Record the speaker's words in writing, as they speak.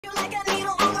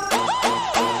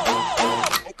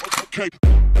Okay.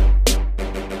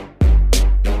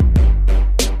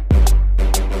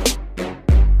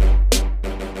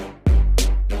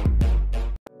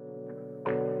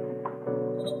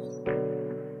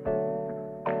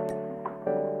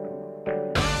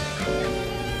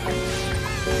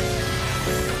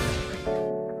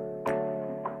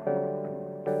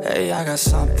 Hey, I got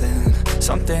something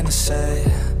to say.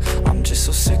 I'm just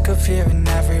so sick of hearing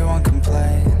everyone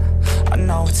complain. I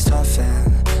know it's tough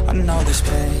and I know there's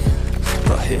pain,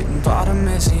 but hitting bottom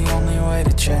is the only way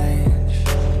to change.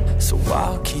 So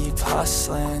I'll keep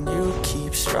hustling, you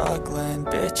keep struggling.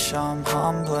 Bitch, I'm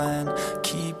humbling,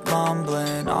 keep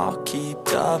mumbling. I'll keep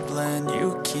doubling,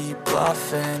 you keep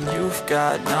bluffing. You've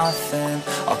got nothing,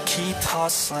 I'll keep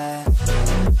hustling.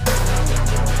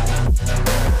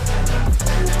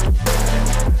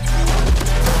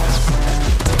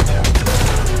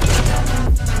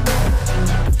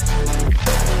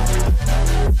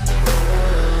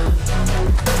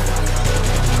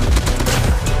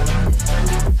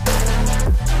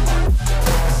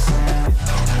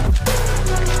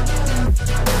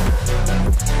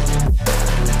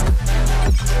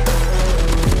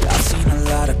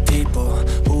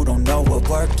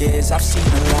 I've seen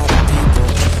a lot of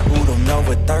people who don't know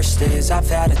what thirst is. I've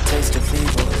had a taste of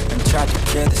evil and tried to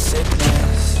cure the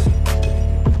sickness,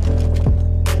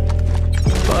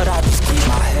 but I just keep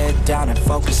my head down and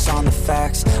focus on the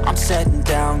facts. I'm setting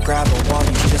down, grab a wall,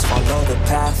 you just follow the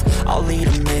path. I'll lead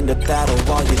them into battle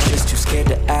while you're just too scared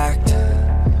to act.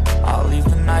 I'll leave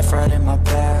the knife right in my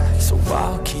back. So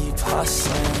I'll keep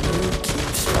hustling, you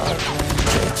keep struggling.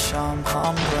 Bitch, I'm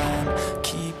humbling,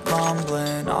 keep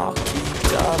mumbling. I'll keep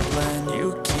doubling,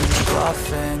 you keep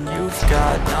bluffing. You've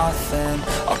got nothing,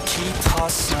 I'll keep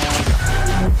hustling.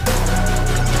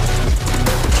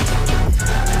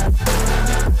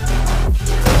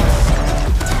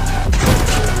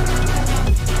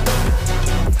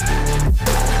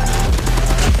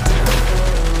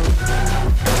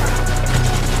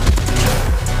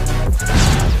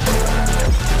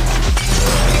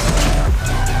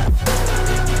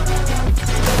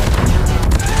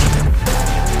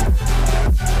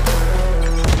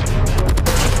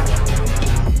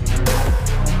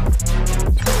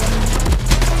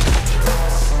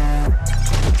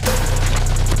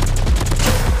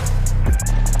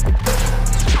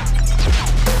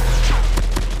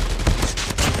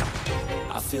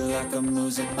 I'm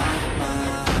losing my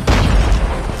mind.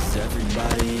 Is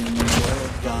everybody in the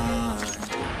world blind?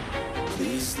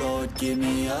 Please, Lord, give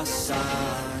me a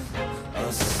sign,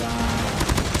 a sign.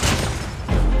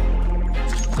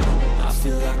 I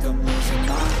feel like I'm losing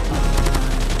my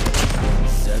mind.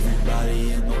 Is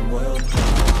everybody in the world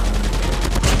blind?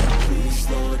 Please,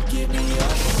 Lord, give me a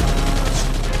sign,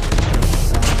 a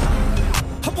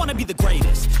sign. I wanna be the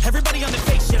greatest. Everybody on the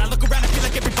fake shit. I look around and feel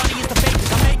like everybody is the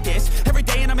fakest. I make this every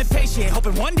day and I'm impatient,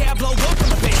 hoping one day I blow up from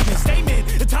the basement.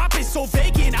 Statement, the top is so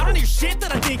vacant. I don't hear shit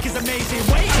that I think is amazing.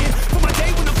 Waiting for my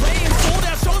day when I'm playing sold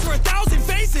out shows for 1,000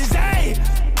 faces. Hey,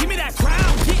 give me that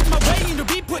crown, get in my way and to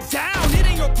be put down. It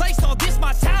ain't your place, all this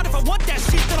my town. If I want that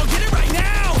shit, then I'll get it right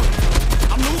now.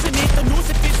 I'm losing it, the noose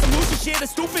it fits, the losing shit. A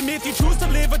stupid myth, you choose to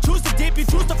live or choose to dip. You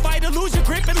choose to fight or lose your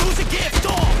grip and lose a gift.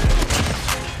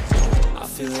 I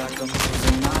feel like I'm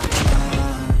losing my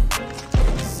mind.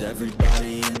 Is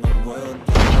everybody in the world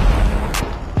blind?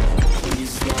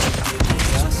 Please, Lord, give me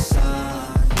a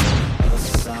sign, a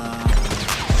sign.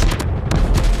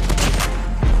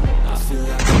 I feel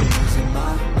like I'm losing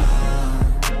my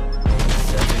mind. Is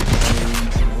everybody in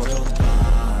the world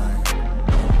blind?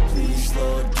 Please,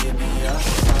 Lord, give me a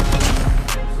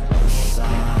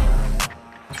sign.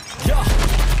 Yeah,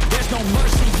 there's no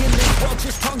mercy in this world,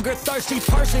 just hunger, thirsty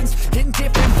persons in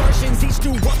different versions. Each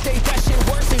new update, that shit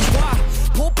worsens. Why?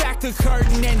 Pull back the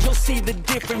curtain and you'll see the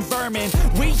different vermin.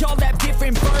 We all have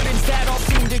different burdens that all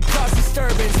seem to cause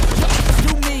disturbance.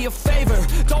 Do me a favor,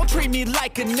 don't treat me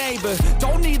like a neighbor.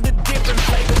 Don't need the different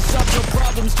flavors of your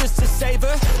problems just to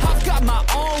savor. I've got my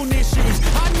own issues,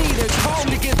 I need a comb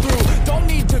to get through. Don't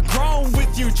need to groan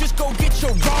with you, just go get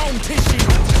your own tissue.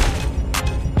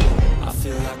 I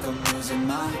feel like I'm losing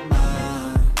my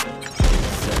mind.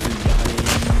 Is everybody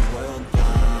in the world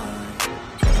blind?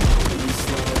 Please,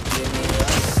 Lord, give me a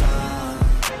sign,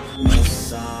 a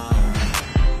sign.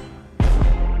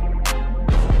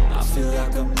 I feel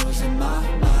like I'm losing my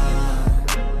mind.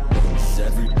 Is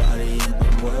everybody in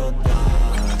the world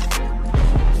blind?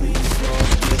 Please, Lord,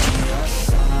 give me a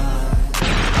sign,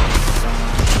 a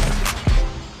sign.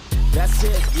 That's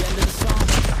it, the end of the song.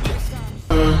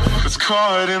 It's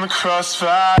caught in the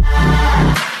crossfire.